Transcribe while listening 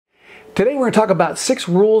Today we're going to talk about 6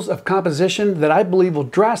 rules of composition that I believe will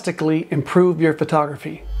drastically improve your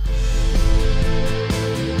photography.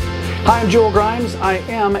 Hi, I'm Joel Grimes. I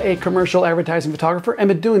am a commercial advertising photographer and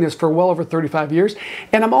been doing this for well over 35 years.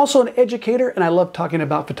 And I'm also an educator and I love talking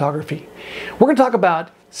about photography. We're going to talk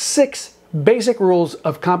about 6 basic rules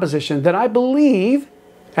of composition that I believe,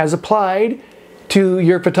 as applied to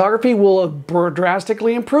your photography, will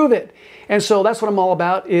drastically improve it. And so that's what I'm all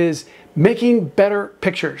about, is making better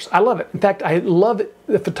pictures. I love it. In fact, I love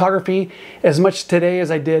the photography as much today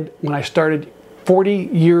as I did when I started 40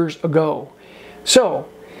 years ago. So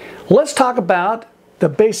let's talk about the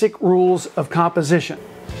basic rules of composition.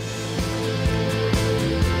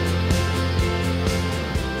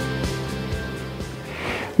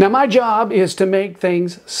 Now, my job is to make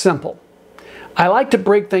things simple. I like to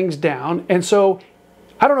break things down, and so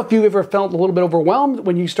I don't know if you've ever felt a little bit overwhelmed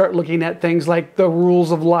when you start looking at things like the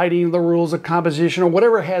rules of lighting, the rules of composition, or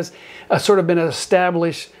whatever has sort of been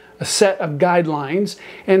established, a set of guidelines.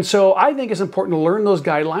 And so I think it's important to learn those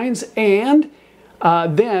guidelines, and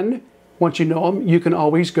then once you know them, you can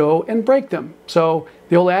always go and break them. So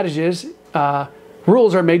the old adage is,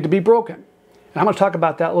 rules are made to be broken. And I'm going to talk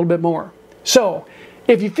about that a little bit more. So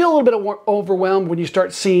if you feel a little bit overwhelmed when you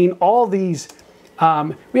start seeing all these,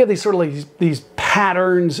 we have these sort of these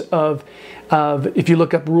patterns of if you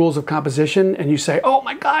look up rules of composition and you say, oh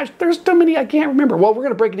my gosh, there's too many, I can't remember. Well, we're going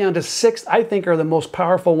to break it down to 6 I think are the most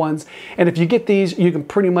powerful ones. And if you get these, you can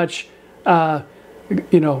pretty much apply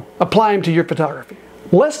them to your photography.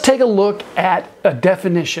 Let's take a look at a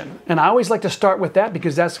definition. And I always like to start with that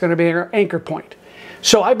because that's going to be our anchor point.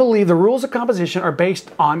 So I believe the rules of composition are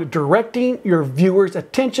based on directing your viewer's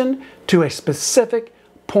attention to a specific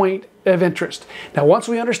point of interest. Now, once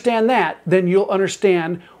we understand that, then you'll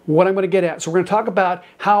understand what I'm going to get at. So we're going to talk about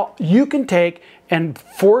how you can take and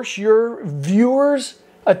force your viewer's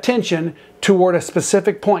attention toward a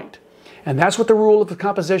specific point. And that's what the rule of the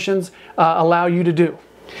compositions allow you to do.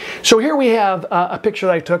 So here we have a picture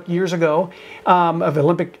that I took years ago of an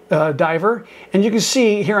Olympic diver. And you can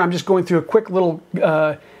see here, I'm just going through a quick little,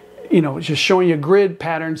 just showing you grid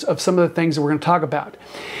patterns of some of the things that we're going to talk about.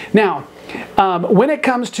 Now, when it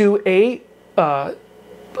comes to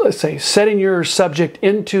let's say, setting your subject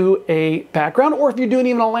into a background, or if you're doing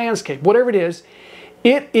even a landscape, whatever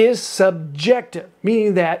it is subjective,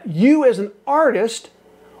 meaning that you as an artist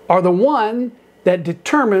are the one that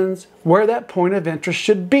determines where that point of interest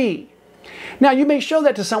should be. Now, you may show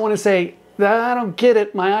that to someone and say, I don't get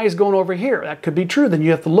it, my eye's going over here. That could be true. Then you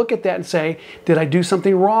have to look at that and say, did I do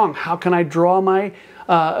something wrong? How can I draw my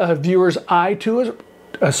viewer's eye to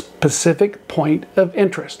a specific point of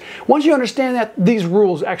interest? Once you understand that, these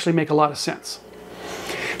rules actually make a lot of sense.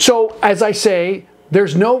 So, as I say,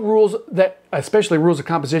 there's no rules that, especially rules of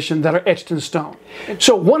composition, that are etched in stone.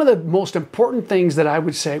 So one of the most important things that I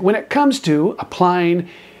would say when it comes to applying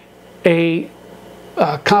a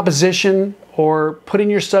composition or putting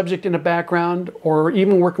your subject in a background or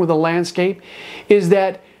even working with a landscape is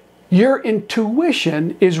that your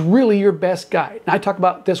intuition is really your best guide. And I talk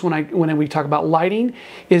about this when we talk about lighting,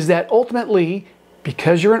 is that ultimately,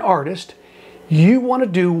 because you're an artist, you want to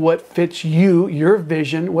do what fits you, your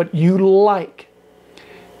vision, what you like.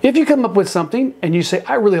 If you come up with something and you say,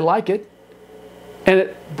 I really like it, and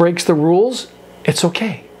it breaks the rules, it's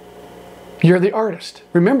okay. You're the artist.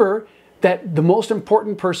 Remember that the most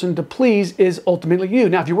important person to please is ultimately you.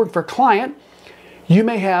 Now, if you work for a client, you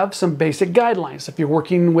may have some basic guidelines. If you're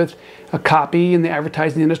working with a copy in the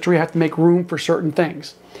advertising industry, you have to make room for certain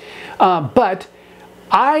things. But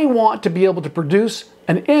I want to be able to produce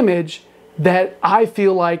an image that I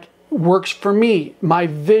feel like works for me, my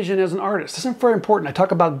vision as an artist. This is very important. I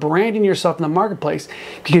talk about branding yourself in the marketplace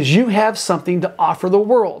because you have something to offer the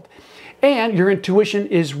world. And your intuition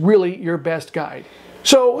is really your best guide.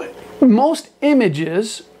 So most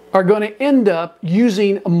images are going to end up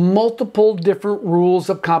using multiple different rules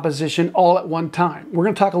of composition all at one time. We're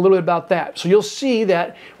going to talk a little bit about that. So you'll see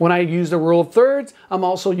that when I use the rule of thirds, I'm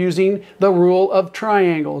also using the rule of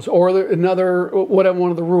triangles or whatever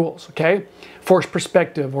one of the rules, okay? Forced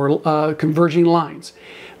perspective or converging lines.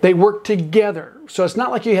 They work together. So it's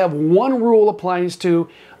not like you have one rule applies to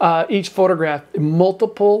each photograph.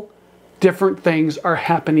 Multiple different things are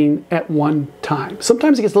happening at one time.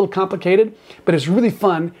 Sometimes it gets a little complicated, but it's really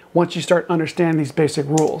fun once you start understanding these basic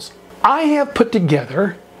rules. I have put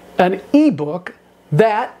together an ebook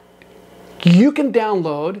that you can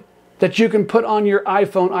download, that you can put on your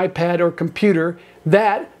iPhone, iPad, or computer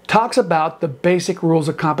that talks about the basic rules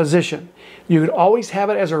of composition. You could always have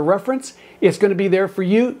it as a reference. It's going to be there for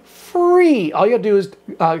you free. All you have to do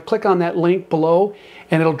is click on that link below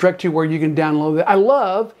and it'll direct you where you can download it. I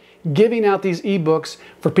love giving out these ebooks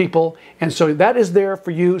for people, and so that is there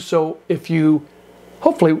for you. So if you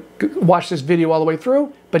hopefully watch this video all the way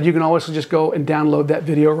through, but you can also just go and download that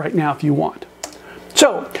video right now if you want.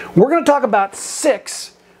 So we're going to talk about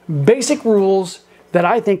 6 basic rules that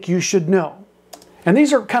I think you should know. And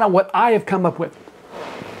these are kind of what I have come up with.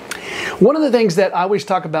 One of the things that I always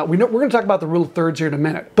talk about, we're going to talk about the rule of thirds here in a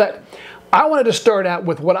minute, but I wanted to start out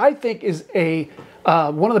with what I think is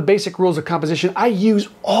one of the basic rules of composition I use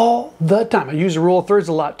all the time. I use the rule of thirds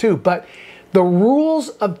a lot too, but the rules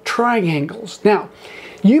of triangles. Now,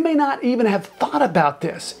 you may not even have thought about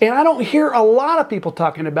this, and I don't hear a lot of people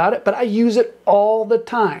talking about it, but I use it all the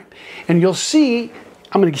time. And you'll see,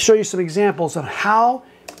 I'm going to show you some examples of how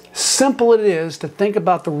simple it is to think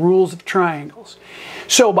about the rules of triangles.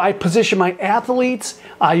 So I position my athletes,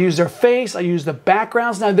 I use their face, I use the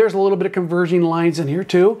backgrounds. Now there's a little bit of converging lines in here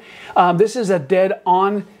too. This is a dead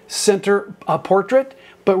on center portrait,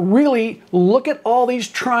 but really look at all these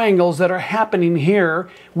triangles that are happening here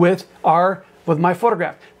with my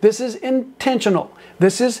photograph. This is intentional.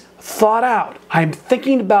 This is thought out. I'm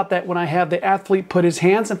thinking about that when I have the athlete put his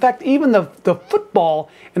hands. In fact, even the football,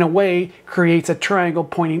 in a way, creates a triangle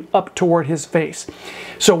pointing up toward his face.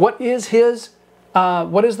 So what is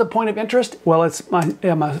the point of interest? Well,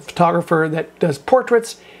 I'm a photographer that does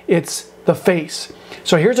portraits. It's the face.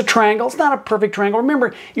 So here's a triangle. It's not a perfect triangle.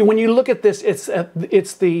 Remember, when you look at this,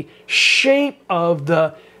 it's the shape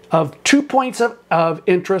of 2 points of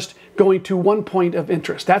interest going to 1 point of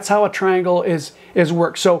interest. That's how a triangle is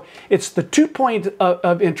worked. So it's the 2 point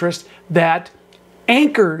of interest that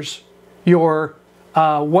anchors your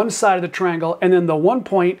one side of the triangle, and then the 1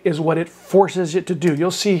 point is what it forces it to do. You'll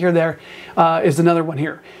see here there is another one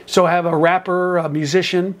here. So I have a rapper, a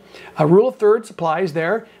musician. A rule of thirds applies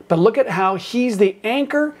there, but look at how he's the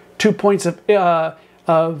anchor, 2 points of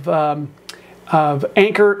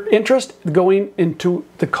anchor interest going into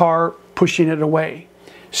the car, pushing it away.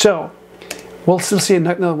 So we'll still see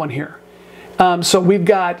another one here. So we've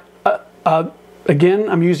got, again,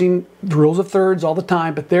 I'm using the rules of thirds all the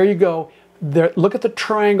time, but there you go. There, look at the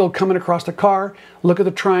triangle coming across the car. Look at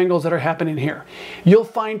the triangles that are happening here. You'll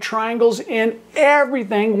find triangles in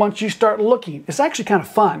everything once you start looking. It's actually kind of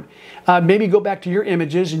fun. Maybe go back to your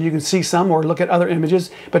images and you can see some, or look at other images,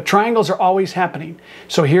 but triangles are always happening.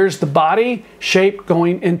 So here's the body shape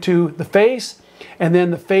going into the face, and then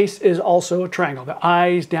the face is also a triangle, the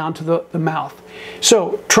eyes down to the mouth.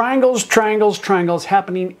 So triangles, triangles, triangles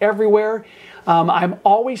happening everywhere. I'm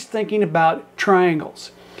always thinking about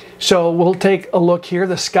triangles. So we'll take a look here.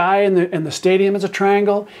 The sky and the stadium is a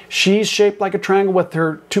triangle. She's shaped like a triangle with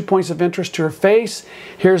her 2 points of interest to her face.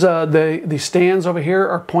 Here's the stands over here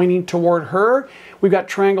are pointing toward her. We've got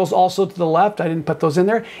triangles also to the left. I didn't put those in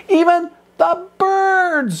there. Even the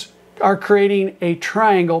birds are creating a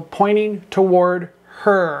triangle pointing toward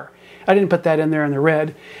her. I didn't put that in there in the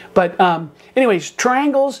red. But anyways,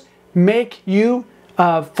 triangles make you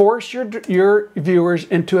force your viewers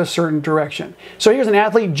into a certain direction. So here's an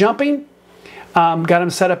athlete jumping. Got him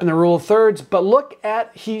set up in the rule of thirds, but look at,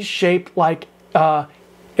 he's shaped like a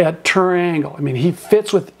triangle. I mean, he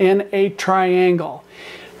fits within a triangle.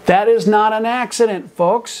 That is not an accident,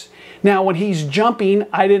 folks. Now, when he's jumping,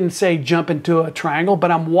 I didn't say jump into a triangle, but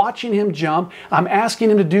I'm watching him jump. I'm asking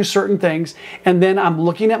him to do certain things, and then I'm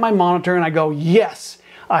looking at my monitor and I go, yes,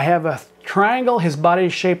 I have a triangle. His body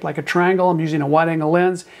is shaped like a triangle. I'm using a wide angle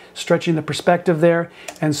lens, stretching the perspective there.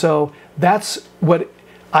 And so that's what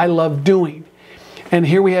I love doing. And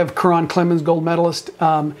here we have Karan Clemens, gold medalist.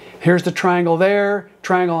 Here's the triangle there,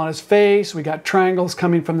 triangle on his face. We got triangles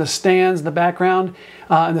coming from the stands in the background.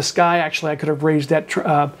 In the sky, actually, I could have raised that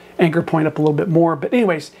anchor point up a little bit more. But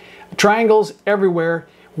anyways, triangles everywhere.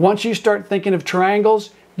 Once you start thinking of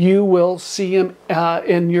triangles, you will see them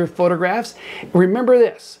in your photographs. Remember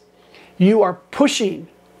this. You are pushing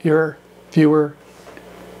your viewer,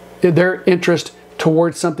 their interest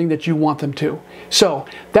towards something that you want them to. So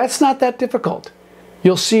that's not that difficult.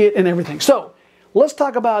 You'll see it in everything. So let's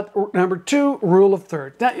talk about number 2, rule of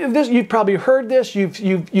thirds. Now, you've probably heard this.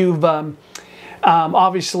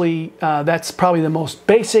 Obviously, that's probably the most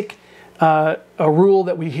basic a rule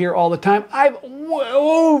that we hear all the time. I've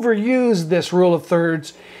overused this rule of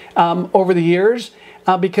thirds over the years.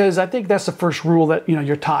 Because I think that's the first rule that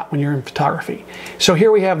you're taught when you're in photography. So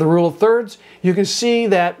here we have the rule of thirds. You can see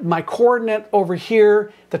that my coordinate over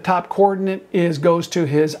here, the top coordinate goes to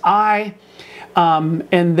his eye,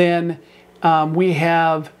 and then we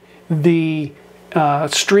have the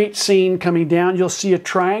street scene coming down. You'll see a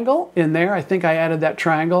triangle in there. I think I added that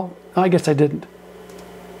triangle. Oh, I guess I didn't.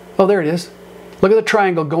 Oh, there it is. Look at the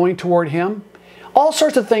triangle going toward him. All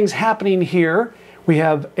sorts of things happening here. We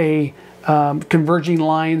have a converging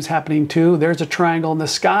lines happening too. There's a triangle in the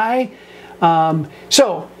sky.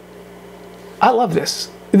 So I love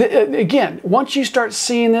this. Again, once you start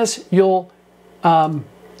seeing this, you'll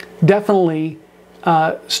definitely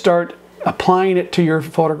start applying it to your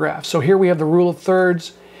photograph. So here we have the rule of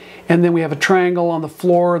thirds, and then we have a triangle on the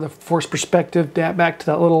floor, the forced perspective, back to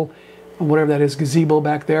that little, whatever that is, gazebo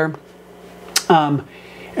back there.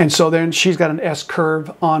 And so then she's got an S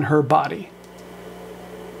curve on her body.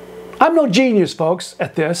 I'm no genius, folks,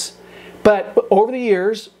 at this, but over the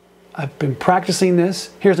years, I've been practicing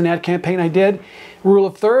this. Here's an ad campaign I did. Rule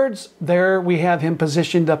of thirds, there we have him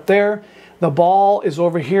positioned up there. The ball is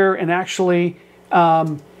over here, and actually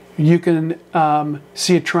you can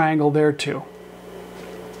see a triangle there too.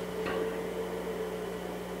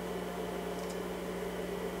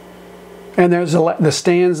 And there's the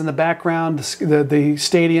stands in the background. The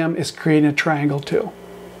stadium is creating a triangle too.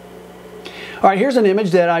 All right, here's an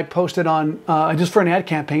image that I posted on, just for an ad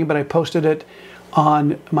campaign, but I posted it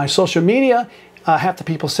on my social media. Half the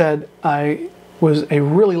people said I was a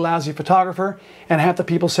really lousy photographer, and half the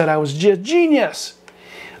people said I was just genius.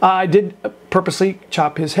 I did purposely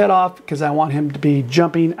chop his head off because I want him to be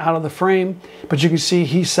jumping out of the frame, but you can see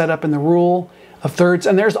he's set up in the rule of thirds,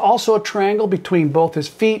 and there's also a triangle between both his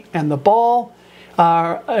feet and the ball,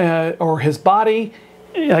 or his body.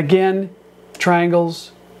 Again,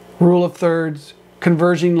 triangles, rule of thirds,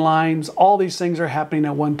 converging lines, all these things are happening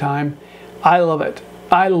at one time. I love it.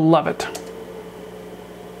 I love it.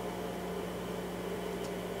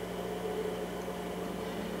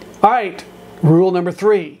 All right, rule number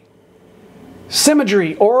 3.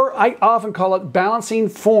 Symmetry, or I often call it balancing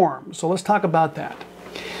form. So let's talk about that.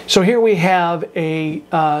 So here we have a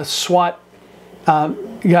SWAT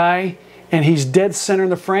guy, and he's dead center in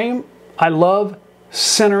the frame. I love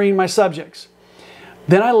centering my subjects.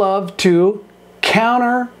 Then I love to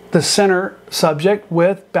counter the center subject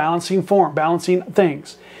with balancing form, balancing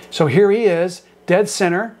things. So here he is, dead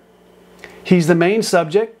center. He's the main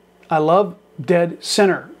subject. I love dead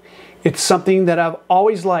center. It's something that I've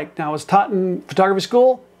always liked. Now, I was taught in photography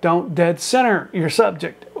school, don't dead center your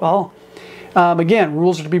subject. Well, again,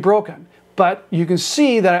 rules are to be broken. But you can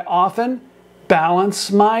see that I often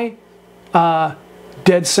balance my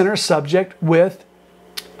dead center subject with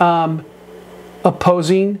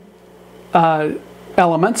opposing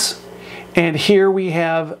elements. And here we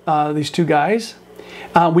have these two guys.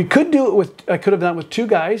 We could do it with, I could have done it with two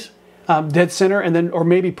guys, dead center, and then, or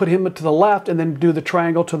maybe put him to the left and then do the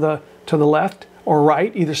triangle to the left or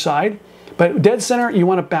right, either side. But dead center, you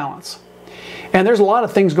want to balance. And there's a lot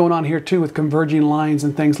of things going on here too with converging lines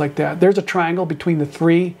and things like that. There's a triangle between the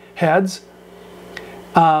 3 heads.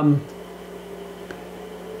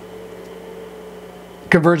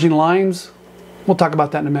 Converging lines, we'll talk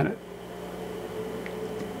about that in a minute.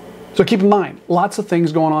 So keep in mind, lots of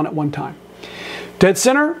things going on at one time. Dead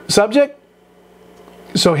center, subject.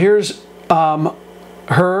 So here's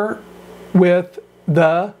her with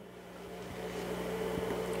the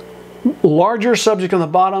larger subject on the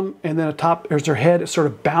bottom, and then atop there's her head. It's sort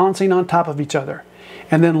of balancing on top of each other.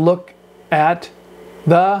 And then look at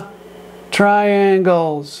the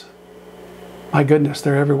triangles. My goodness,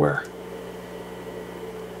 they're everywhere.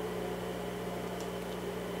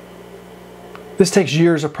 This takes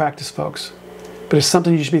years of practice, folks, but it's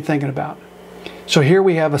something you should be thinking about. So here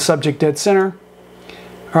we have a subject dead center,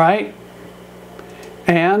 all right?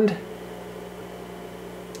 And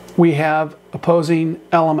we have opposing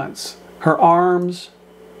elements. Her arms,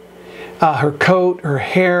 her coat, her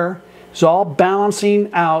hair is all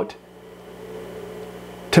balancing out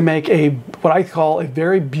to make a, what I call a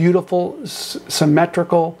very beautiful,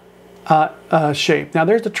 symmetrical shape. Now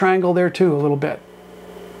there's the triangle there too, a little bit,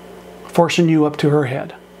 forcing you up to her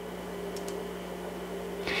head.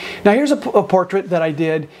 Now here's a portrait that I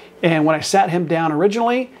did, and when I sat him down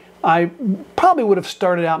originally, I probably would have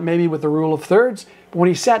started out maybe with the rule of thirds, but when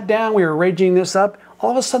he sat down, we were arranging this up,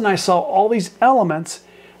 all of a sudden I saw all these elements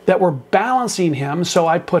that were balancing him, so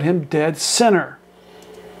I put him dead center.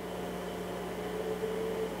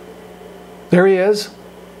 There he is.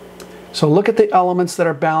 So look at the elements that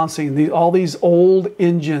are balancing, all these old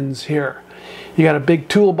engines here. You got a big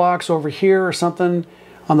toolbox over here or something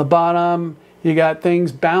on the bottom. You got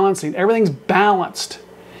things balancing. Everything's balanced.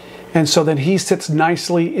 And so then he sits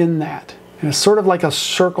nicely in that. And it's sort of like a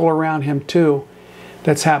circle around him too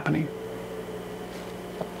that's happening.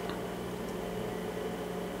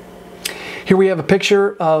 Here we have a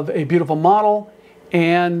picture of a beautiful model.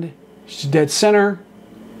 and she's dead center.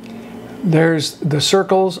 There's the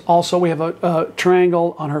circles. Also, we have a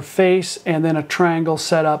triangle on her face, and then a triangle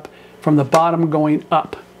set up from the bottom going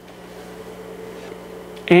up,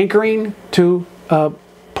 anchoring to a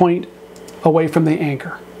point away from the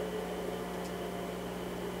anchor.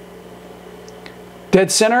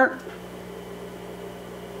 Dead center.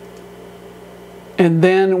 And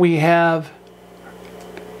then we have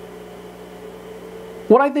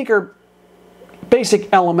what I think are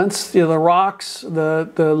basic elements, you know, the rocks,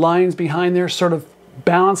 the lines behind there, sort of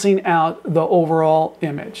balancing out the overall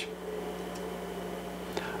image.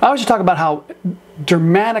 I always talk about how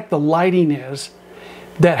dramatic the lighting is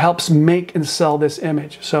that helps make and sell this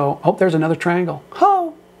image. So, oh, there's another triangle.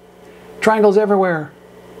 Oh, triangles everywhere.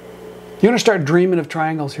 You're going to start dreaming of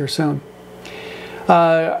triangles here soon.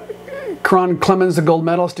 Karan Clemens, the gold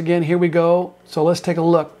medalist again. Here we go. So let's take a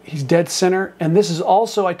look. He's dead center. And this is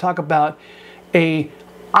also, I talk about a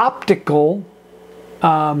optical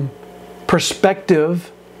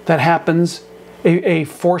perspective that happens, a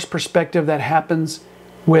force perspective that happens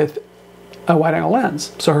with a wide angle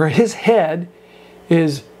lens. So his head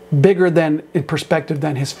is bigger than in perspective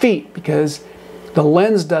than his feet because the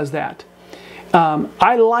lens does that.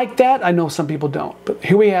 I like that. I know some people don't. But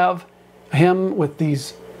here we have him with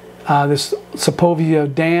these this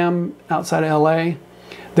Sepovia Dam outside of LA.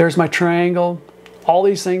 There's my triangle. All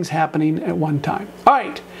these things happening at one time. All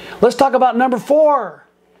right, let's talk about number 4,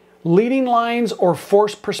 leading lines or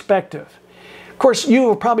force perspective. Of course, you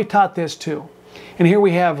have probably taught this too. And here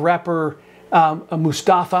we have rapper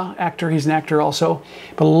Mustafa, actor. He's an actor also.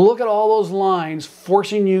 But look at all those lines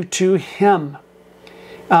forcing you to him.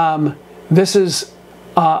 This is,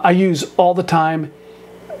 I use all the time.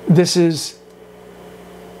 This is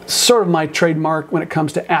sort of my trademark when it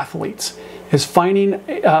comes to athletes, is finding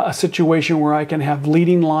a situation where I can have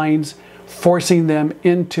leading lines, forcing them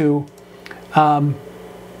into the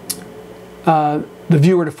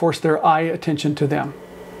viewer to force their eye attention to them.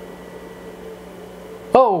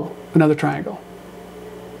 Oh, another triangle.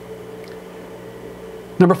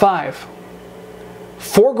 Number 5,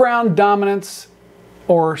 foreground dominance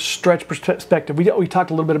or stretch perspective. We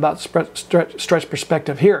talked a little bit about stretch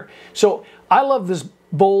perspective here. So I love this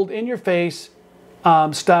bold, in-your-face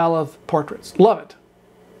style of portraits. Love it.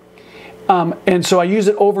 And so I use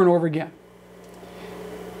it over and over again.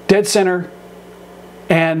 Dead center,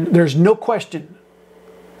 and there's no question.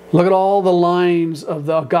 Look at all the lines of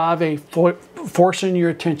the agave forcing your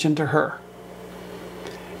attention to her.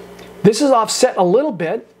 This is offset a little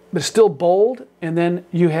bit, but still bold. And then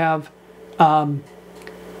you have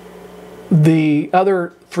the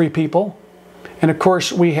other 3 people. And of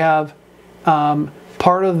course, we have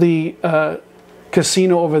part of the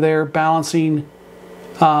casino over there balancing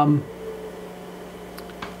out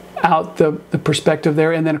the perspective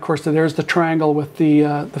there. And then, of course, there's the triangle with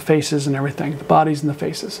the faces and everything, the bodies and the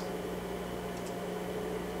faces.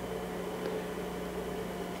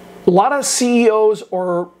 A lot of CEOs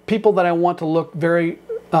or people that I want to look very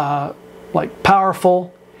like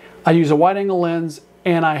powerful, I use a wide angle lens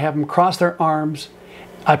and I have them cross their arms.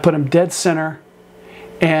 I put them dead center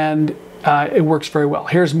and it works very well.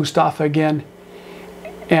 Here's Mustafa again.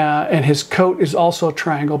 And his coat is also a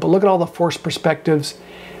triangle, but look at all the force perspectives,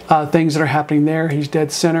 things that are happening there. He's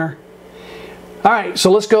dead center. All right,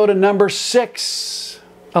 so let's go to number 6,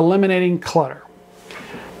 eliminating clutter.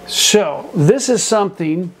 So this is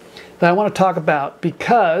something that I want to talk about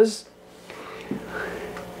because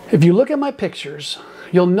if you look at my pictures,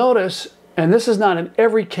 you'll notice, and this is not in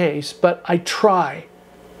every case, but I try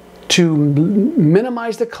to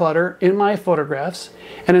minimize the clutter in my photographs.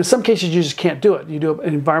 And in some cases, you just can't do it. You do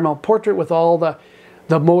an environmental portrait with all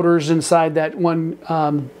the motors inside that one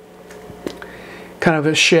kind of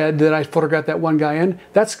a shed that I photographed that one guy in.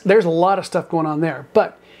 There's a lot of stuff going on there.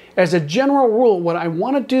 But as a general rule, what I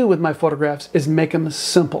want to do with my photographs is make them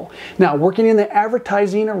simple. Now, working in the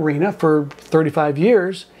advertising arena for 35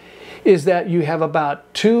 years is that you have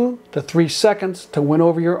about 2 to 3 seconds to win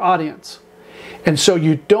over your audience. And so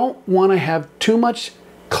you don't want to have too much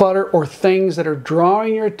clutter or things that are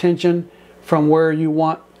drawing your attention from where you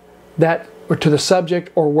want that, or to the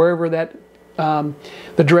subject, or wherever that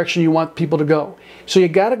the direction you want people to go. So you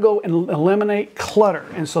got to go and eliminate clutter.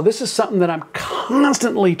 And so this is something that I'm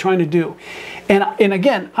constantly trying to do. And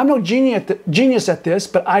again, I'm no genius at this,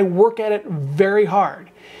 but I work at it very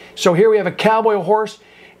hard. So here we have a cowboy horse.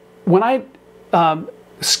 When I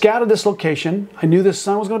scouted this location, I knew the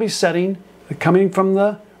sun was going to be setting, coming from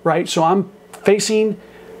the right. So I'm facing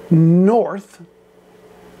north.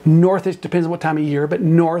 North, it depends on what time of year, but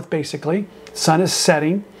north basically. Sun is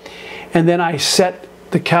setting. And then I set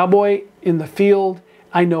the cowboy in the field.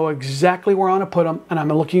 I know exactly where I want to put them, and I'm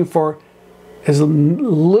looking for as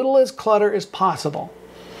little as clutter as possible.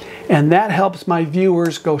 And that helps my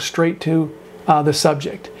viewers go straight to the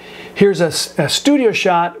subject. Here's a studio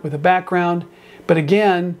shot with a background, but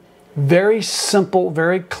again, very simple,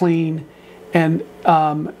 very clean, and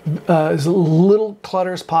as little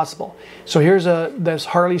clutter as possible. So here's this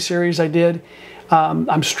Harley series I did.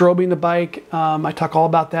 I'm strobing the bike. I talk all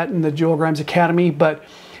about that in the Joel Grimes Academy, but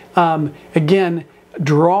again,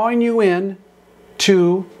 drawing you in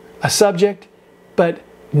to a subject, but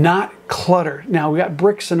not clutter. Now we got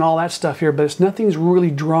bricks and all that stuff here, but nothing's really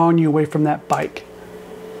drawing you away from that bike.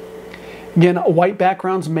 Again, white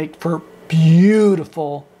backgrounds make for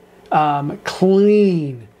beautiful,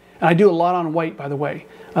 clean. And I do a lot on white, by the way.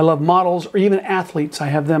 I love models or even athletes. I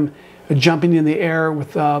have them jumping in the air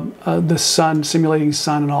with the sun, simulating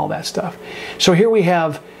sun and all that stuff. So here we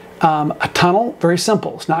have a tunnel, very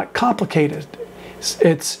simple. It's not complicated.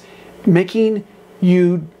 It's making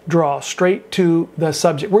you draw straight to the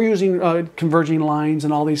subject. We're using converging lines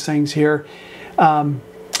and all these things here,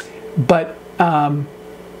 but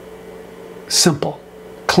simple,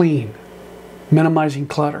 clean, minimizing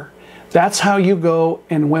clutter. That's how you go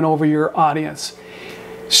and win over your audience.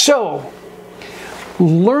 So,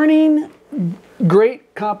 learning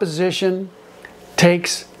great composition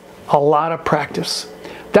takes a lot of practice.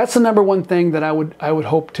 That's the number one thing that I would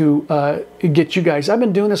hope to get you guys. I've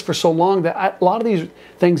been doing this for so long that a lot of these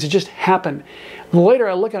things just happen. Later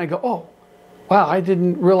I look and I go, oh, wow, I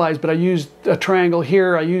didn't realize, but I used a triangle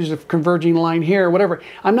here, I used a converging line here, whatever.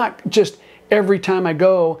 I'm not just every time I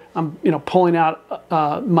go, I'm pulling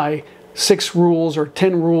out my 6 rules or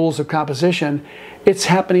 10 rules of composition. It's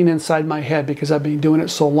happening inside my head because I've been doing it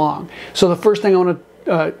so long. So the first thing I want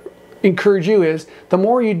to encourage you is the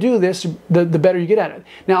more you do this, the better you get at it.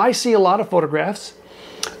 Now I see a lot of photographs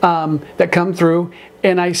that come through,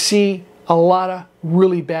 and I see a lot of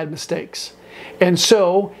really bad mistakes. And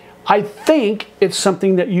so I think it's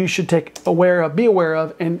something that you should be aware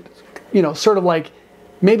of, and sort of like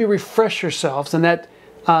maybe refresh yourselves. And that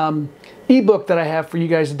ebook that I have for you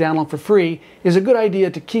guys to download for free is a good idea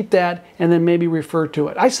to keep that and then maybe refer to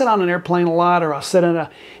it. I sit on an airplane a lot, or I'll sit in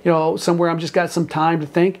somewhere I'm just got some time to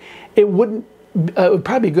think. It would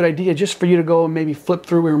probably be a good idea just for you to go and maybe flip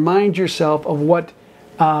through and remind yourself of what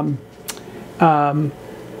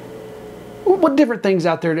different things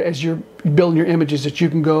out there as you're building your images that you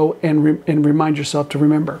can go and remind yourself to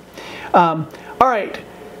remember. All right,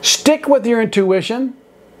 stick with your intuition.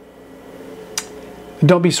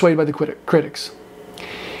 Don't be swayed by the critics.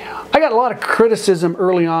 I got a lot of criticism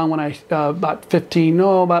early on when I, about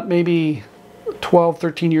maybe 12,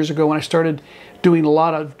 13 years ago, when I started doing a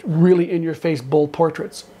lot of really in-your-face bold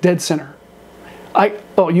portraits, dead center.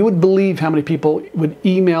 You would believe how many people would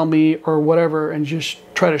email me or whatever and just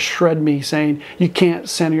try to shred me saying, you can't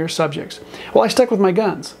center your subjects. Well, I stuck with my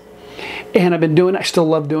guns. And I've been doing it, I still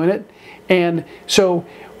love doing it. And so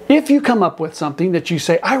if you come up with something that you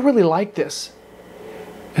say, I really like this,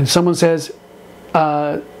 and someone says,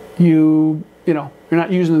 you're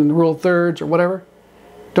not using the rule of thirds or whatever,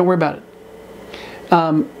 don't worry about it.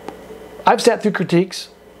 I've sat through critiques,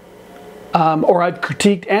 or I've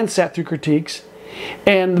critiqued and sat through critiques,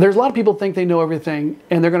 and there's a lot of people think they know everything,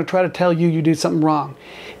 and they're going to try to tell you you did something wrong.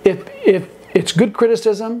 If it's good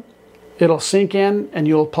criticism, it'll sink in and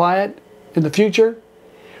you'll apply it in the future.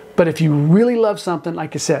 But if you really love something,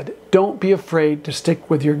 like I said, don't be afraid to stick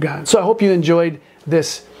with your guns. So I hope you enjoyed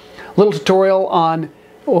this little tutorial on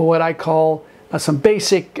what I call some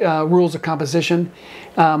basic rules of composition.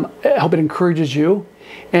 I hope it encourages you.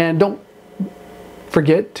 And don't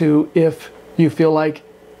forget to, if you feel like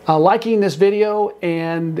liking this video,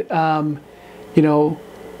 and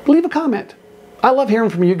leave a comment. I love hearing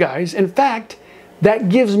from you guys. In fact, that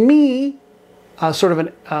gives me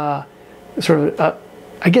I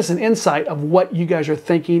guess an insight of what you guys are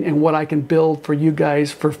thinking and what I can build for you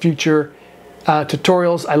guys for future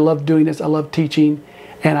tutorials. I love doing this. I love teaching,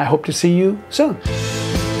 and I hope to see you soon.